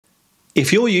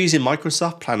If you're using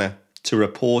Microsoft Planner to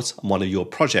report on one of your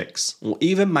projects or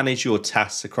even manage your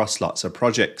tasks across lots of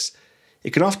projects,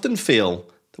 it can often feel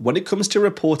that when it comes to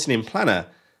reporting in Planner,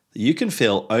 that you can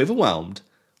feel overwhelmed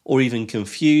or even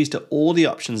confused at all the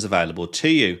options available to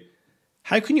you.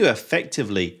 How can you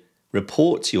effectively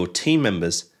report to your team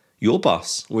members, your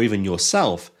boss, or even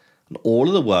yourself on all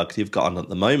of the work that you've got on at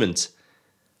the moment?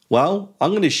 Well,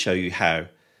 I'm going to show you how.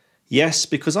 Yes,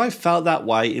 because I've felt that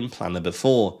way in Planner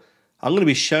before. I'm going to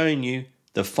be showing you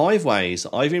the 5 ways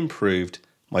I've improved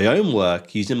my own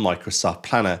work using Microsoft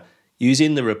Planner,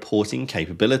 using the reporting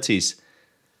capabilities.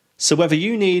 So whether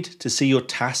you need to see your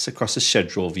tasks across a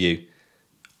schedule view,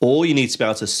 or you need to be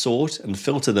able to sort and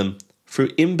filter them through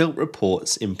inbuilt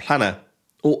reports in Planner,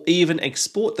 or even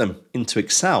export them into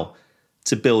Excel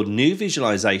to build new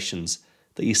visualizations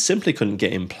that you simply couldn't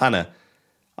get in Planner,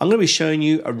 I'm going to be showing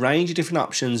you a range of different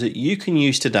options that you can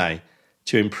use today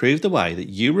to improve the way that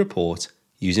you report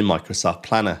using Microsoft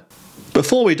Planner.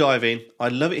 Before we dive in,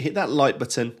 I'd love it to hit that like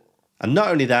button, and not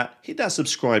only that, hit that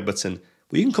subscribe button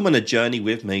where you can come on a journey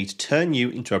with me to turn you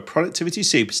into a productivity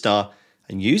superstar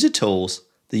and use the tools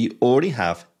that you already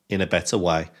have in a better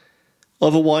way.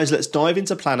 Otherwise, let's dive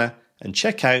into Planner and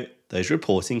check out those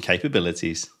reporting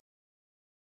capabilities.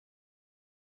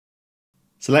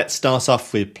 So let's start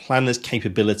off with Planner's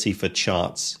capability for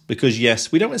charts, because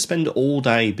yes, we don't want to spend all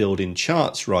day building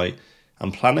charts, right?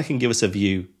 And Planner can give us a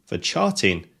view for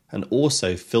charting and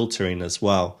also filtering as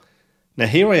well. Now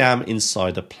here I am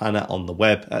inside a Planner on the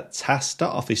web at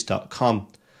task.office.com.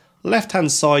 Left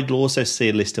hand side you'll also see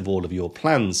a list of all of your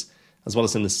plans, as well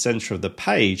as in the center of the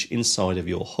page inside of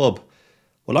your hub.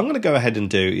 What I'm going to go ahead and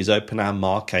do is open our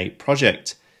Mark 8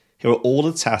 project. Here are all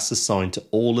the tasks assigned to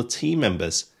all the team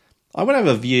members. I want to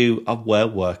have a view of where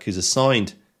work is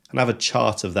assigned and have a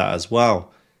chart of that as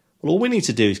well. Well, all we need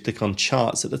to do is click on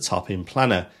charts at the top in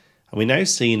Planner, and we now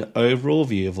see an overall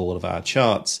view of all of our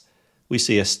charts. We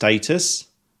see a status,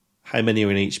 how many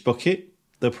are in each bucket,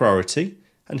 the priority,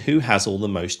 and who has all the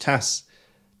most tasks.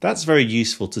 That's very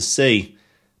useful to see,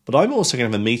 but I'm also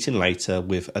going to have a meeting later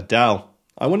with Adele.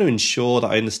 I want to ensure that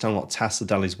I understand what tasks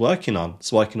Adele is working on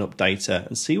so I can update her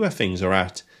and see where things are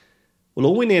at. Well,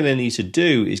 all we need to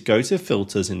do is go to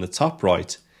filters in the top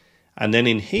right, and then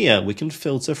in here we can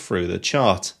filter through the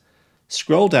chart.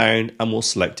 Scroll down and we'll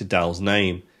select Adele's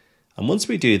name. And once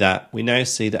we do that, we now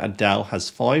see that Adele has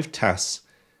 5 tasks.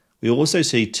 We also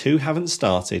see 2 haven't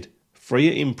started, 3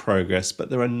 are in progress, but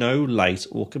there are no late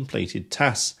or completed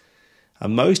tasks.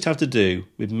 And most have to do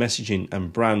with messaging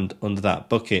and brand under that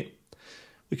bucket.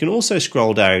 We can also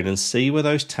scroll down and see where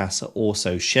those tasks are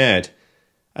also shared.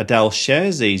 Adele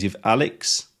shares these with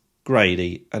Alex,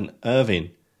 Grady and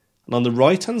Irvin. And on the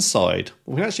right hand side,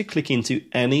 we can actually click into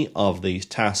any of these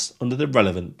tasks under the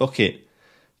relevant bucket.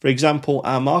 For example,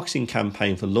 our marketing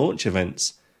campaign for launch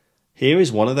events. Here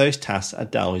is one of those tasks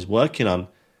Adele is working on,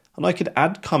 and I could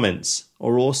add comments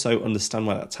or also understand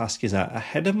where that task is at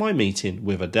ahead of my meeting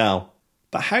with Adele.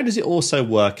 But how does it also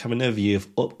work having a view of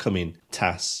upcoming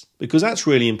tasks? Because that's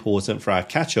really important for our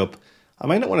catch up. I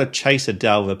may not want to chase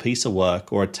Adele with a piece of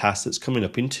work or a task that's coming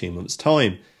up in 2 months'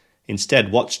 time.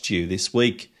 Instead, what's due this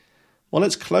week? Well,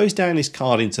 let's close down this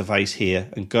card interface here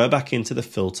and go back into the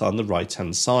filter on the right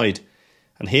hand side.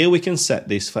 And here we can set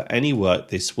this for any work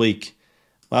this week.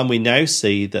 And we now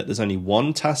see that there's only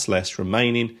 1 task less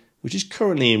remaining, which is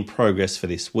currently in progress for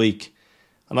this week.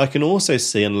 And I can also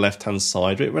see on the left hand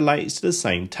side where it relates to the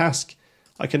same task.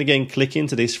 I can again click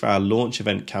into this for our launch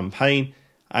event campaign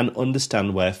and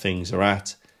understand where things are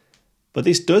at. But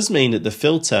this does mean that the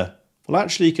filter, well,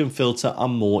 actually you can filter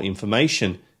on more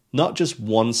information, not just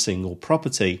one single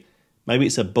property. Maybe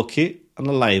it's a bucket and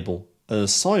a label, an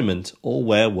assignment, or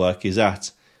where work is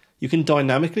at. You can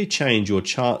dynamically change your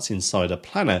charts inside a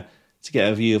planner to get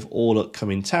a view of all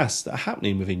upcoming tasks that are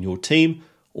happening within your team,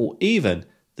 or even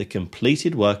the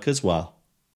completed work as well.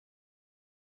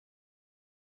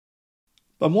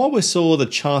 But while we saw the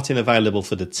charting available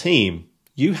for the team,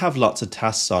 you have lots of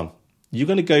tasks on. You're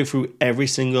going to go through every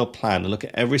single plan and look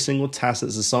at every single task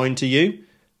that's assigned to you?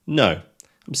 No,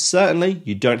 certainly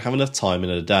you don't have enough time in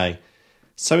a day.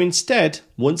 So instead,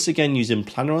 once again using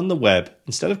Planner on the web,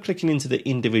 instead of clicking into the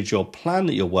individual plan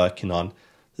that you're working on,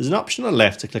 there's an option on the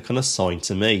left to click on Assign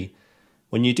to Me.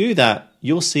 When you do that,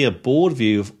 you'll see a board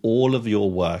view of all of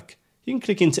your work. You can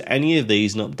click into any of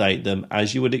these and update them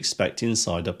as you would expect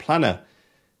inside a planner.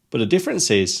 But the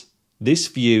difference is, this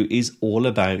view is all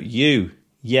about you.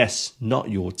 Yes, not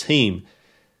your team.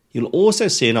 You'll also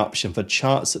see an option for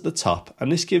charts at the top,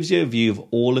 and this gives you a view of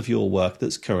all of your work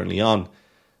that's currently on.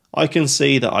 I can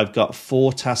see that I've got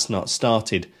 4 tasks not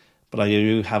started, but I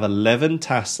do have 11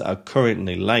 tasks that are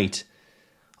currently late.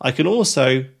 I can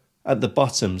also, at the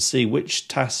bottom, see which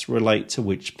tasks relate to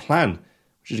which plan,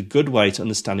 which is a good way to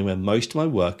understanding where most of my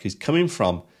work is coming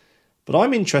from. But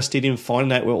I'm interested in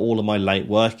finding out where all of my late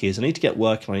work is. I need to get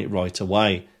working on it right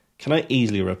away. Can I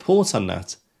easily report on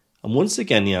that? And once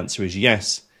again, the answer is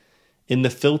yes. In the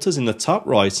filters in the top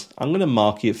right, I'm going to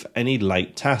mark it for any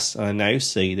late tasks. And I now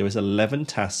see there is 11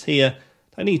 tasks here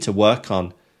that I need to work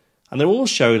on. And they're all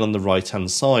shown on the right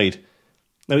hand side.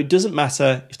 Now it doesn't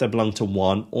matter if they belong to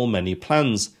one or many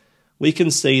plans. We can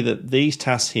see that these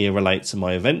tasks here relate to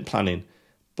my event planning.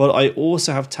 But I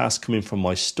also have tasks coming from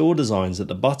my store designs at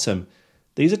the bottom.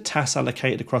 These are tasks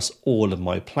allocated across all of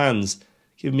my plans,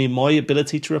 giving me my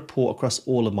ability to report across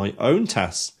all of my own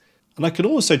tasks. And I can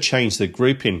also change the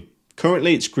grouping.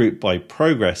 Currently it's grouped by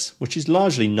progress, which is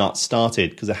largely not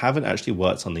started because I haven't actually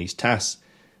worked on these tasks.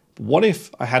 But what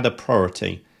if I had a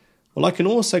priority? Well, I can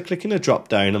also click in a drop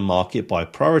down and mark it by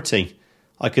priority.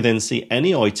 I could then see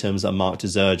any items that are marked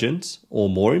as urgent or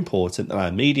more important than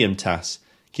our medium tasks,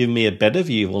 giving me a better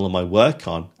view of all of my work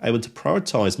on, able to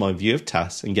prioritise my view of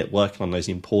tasks and get working on those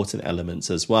important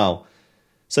elements as well.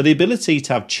 So the ability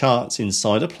to have charts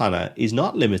inside a planner is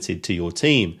not limited to your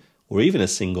team or even a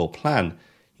single plan.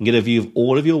 You can get a view of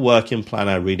all of your work in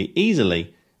planner really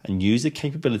easily and use the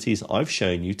capabilities I've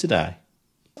shown you today.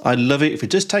 I'd love it if you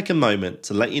just take a moment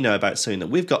to let you know about something that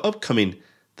we've got upcoming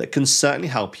that can certainly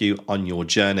help you on your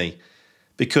journey.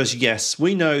 Because yes,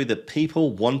 we know that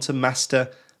people want to master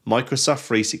Microsoft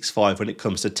 365 when it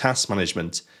comes to task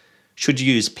management. Should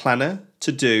you use Planner,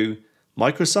 To Do,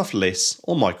 Microsoft Lists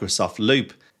or Microsoft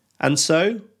Loop? And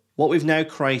so what we've now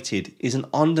created is an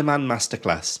on-demand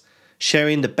masterclass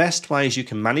sharing the best ways you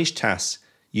can manage tasks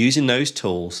using those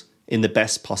tools in the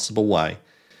best possible way.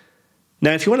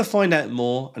 Now, if you want to find out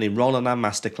more and enroll in our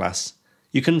masterclass,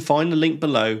 you can find the link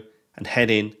below and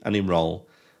head in and enroll.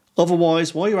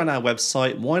 Otherwise, while you're on our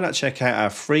website, why not check out our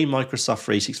free Microsoft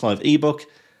 365 ebook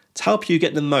to help you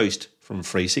get the most from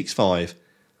 365.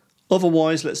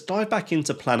 Otherwise, let's dive back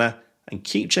into Planner and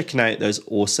keep checking out those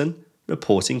awesome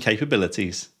reporting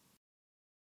capabilities.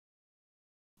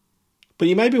 But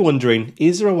you may be wondering,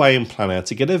 is there a way in Planner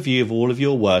to get a view of all of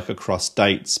your work across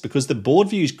dates? Because the board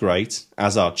view is great,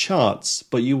 as are charts,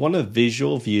 but you want a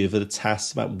visual view of the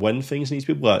tasks about when things need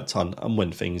to be worked on and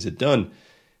when things are done.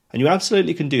 And you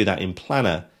absolutely can do that in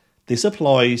Planner. This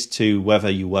applies to whether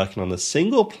you're working on a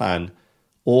single plan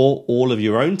or all of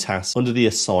your own tasks under the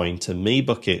Assign to Me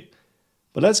bucket.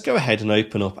 But let's go ahead and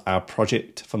open up our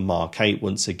project for Mark 8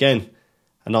 once again.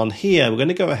 And on here, we're going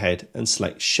to go ahead and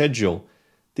select Schedule.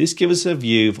 This gives us a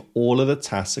view of all of the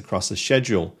tasks across the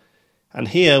schedule. And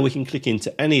here we can click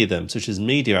into any of them, such as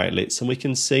media outlets, and we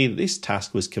can see that this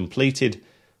task was completed,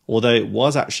 although it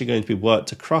was actually going to be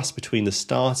worked across between the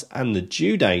start and the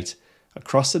due date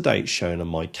across the dates shown on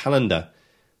my calendar.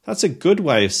 That's a good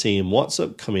way of seeing what's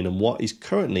upcoming and what is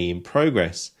currently in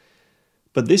progress.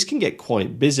 But this can get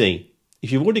quite busy.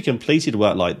 If you've already completed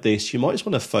work like this, you might just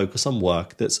want to focus on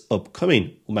work that's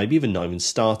upcoming, or maybe even not even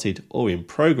started or in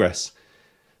progress.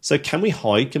 So can we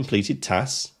hide completed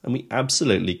tasks? And we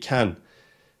absolutely can.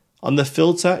 On the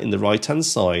filter in the right hand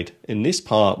side, in this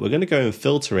part, we're going to go and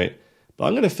filter it, but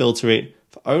I'm going to filter it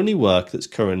for only work that's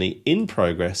currently in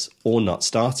progress or not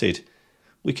started.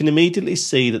 We can immediately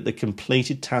see that the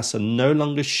completed tasks are no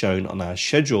longer shown on our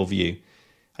schedule view.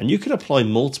 And you can apply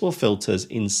multiple filters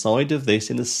inside of this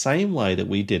in the same way that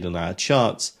we did on our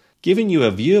charts, giving you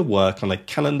a view of work on a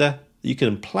calendar that you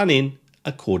can plan in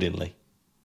accordingly.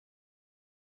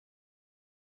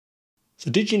 So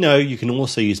did you know you can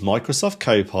also use Microsoft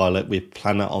Copilot with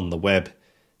Planner on the web?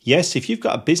 Yes, if you've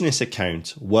got a business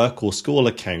account, work or school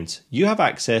account, you have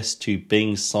access to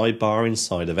Bing's sidebar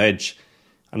inside of Edge.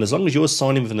 And as long as you're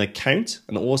signed in with an account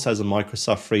and also has a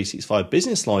Microsoft 365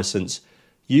 business license,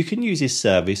 you can use this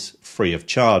service free of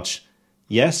charge.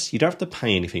 Yes, you don't have to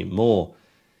pay anything more.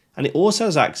 And it also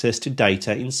has access to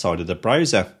data inside of the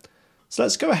browser. So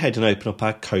let's go ahead and open up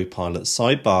our Copilot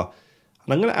sidebar.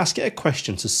 And I'm going to ask it a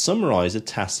question to summarise the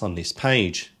tasks on this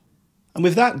page. And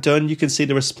with that done, you can see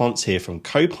the response here from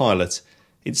Copilot.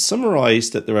 It's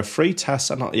summarised that there are 3 tasks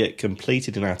that are not yet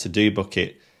completed in our to-do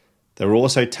bucket. There are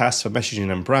also tasks for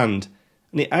messaging and brand,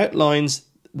 and it outlines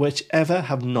whichever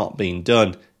have not been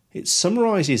done. It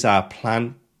summarises our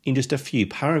plan in just a few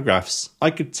paragraphs.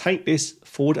 I could take this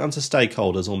forward onto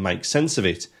stakeholders or make sense of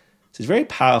it. So it's very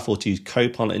powerful to use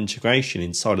Copilot integration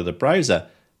inside of the browser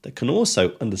that can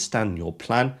also understand your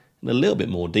plan in a little bit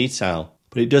more detail.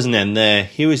 But it doesn't end there.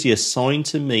 Here is the Assign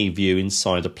to Me view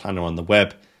inside the planner on the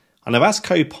web. And I've asked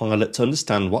Copilot to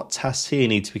understand what tasks here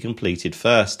need to be completed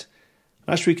first.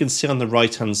 And as we can see on the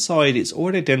right hand side, it's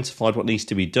already identified what needs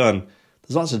to be done.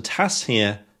 There's lots of tasks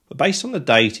here but based on the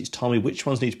date, it's telling me which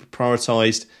ones need to be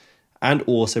prioritised and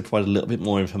also provide a little bit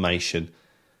more information.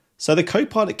 So the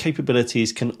Copilot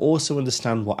capabilities can also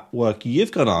understand what work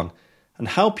you've got on and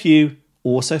help you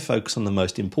also focus on the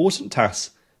most important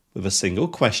tasks with a single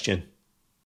question.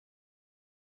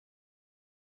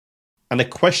 And a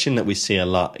question that we see a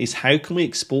lot is, how can we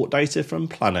export data from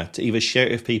Planner to either share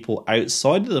it with people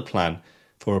outside of the plan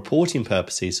for reporting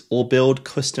purposes or build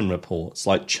custom reports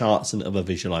like charts and other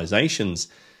visualizations?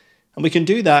 And we can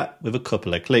do that with a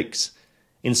couple of clicks.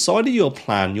 Inside of your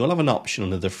plan, you'll have an option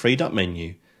under the three-dot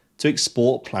menu to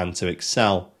export plan to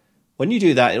Excel. When you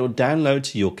do that, it will download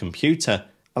to your computer,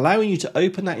 allowing you to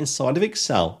open that inside of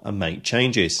Excel and make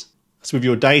changes. So with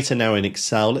your data now in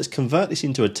Excel, let's convert this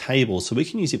into a table so we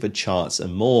can use it for charts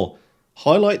and more.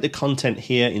 Highlight the content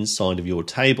here inside of your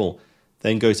table,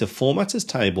 then go to Format as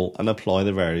Table and apply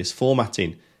the various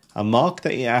formatting. And mark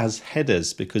that it has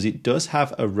headers because it does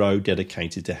have a row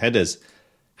dedicated to headers.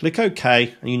 Click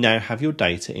OK and you now have your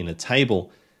data in a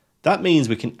table. That means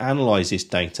we can analyse this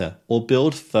data or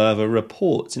build further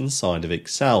reports inside of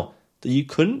Excel that you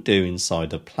couldn't do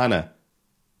inside of Planner.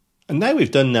 And now we've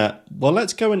done that, well,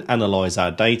 let's go and analyse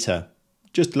our data.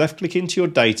 Just left click into your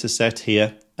data set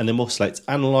here and then we'll select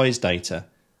Analyse Data.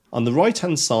 On the right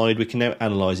hand side, we can now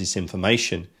analyse this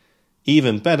information.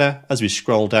 Even better, as we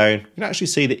scroll down, you can actually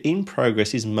see that in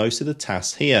progress is most of the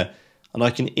tasks here, and I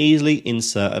can easily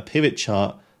insert a pivot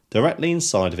chart directly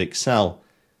inside of Excel.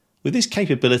 With this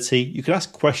capability, you can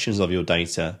ask questions of your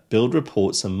data, build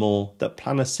reports and more that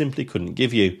Planner simply couldn't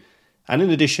give you. And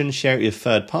in addition, share it with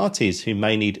third parties who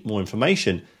may need more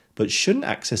information but shouldn't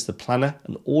access the Planner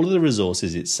and all of the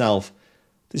resources itself.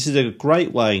 This is a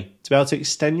great way to be able to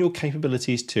extend your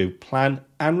capabilities to plan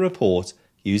and report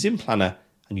using Planner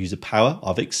and use the power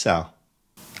of Excel.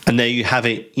 And there you have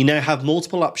it. You now have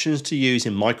multiple options to use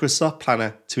in Microsoft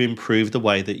Planner to improve the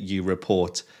way that you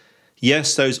report.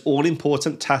 Yes, those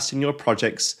all-important tasks in your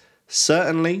projects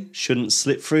certainly shouldn't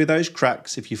slip through those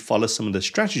cracks if you follow some of the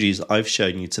strategies I've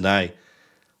shown you today.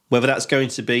 Whether that's going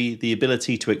to be the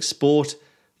ability to export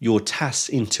your tasks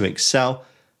into Excel,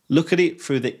 look at it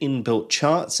through the inbuilt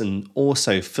charts and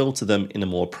also filter them in a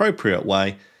more appropriate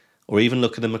way, or even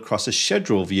look at them across a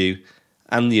schedule view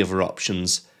and the other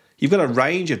options. You've got a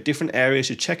range of different areas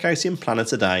to check out in Planner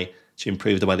today to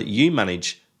improve the way that you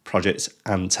manage projects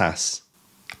and tasks.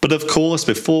 But of course,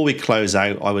 before we close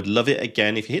out, I would love it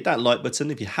again if you hit that like button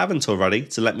if you haven't already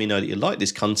to let me know that you like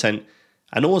this content,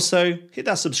 and also hit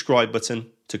that subscribe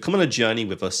button to come on a journey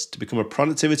with us to become a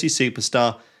productivity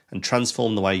superstar and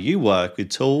transform the way you work with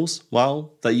tools,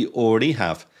 well, that you already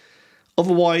have.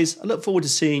 Otherwise, I look forward to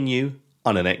seeing you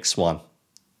on the next one.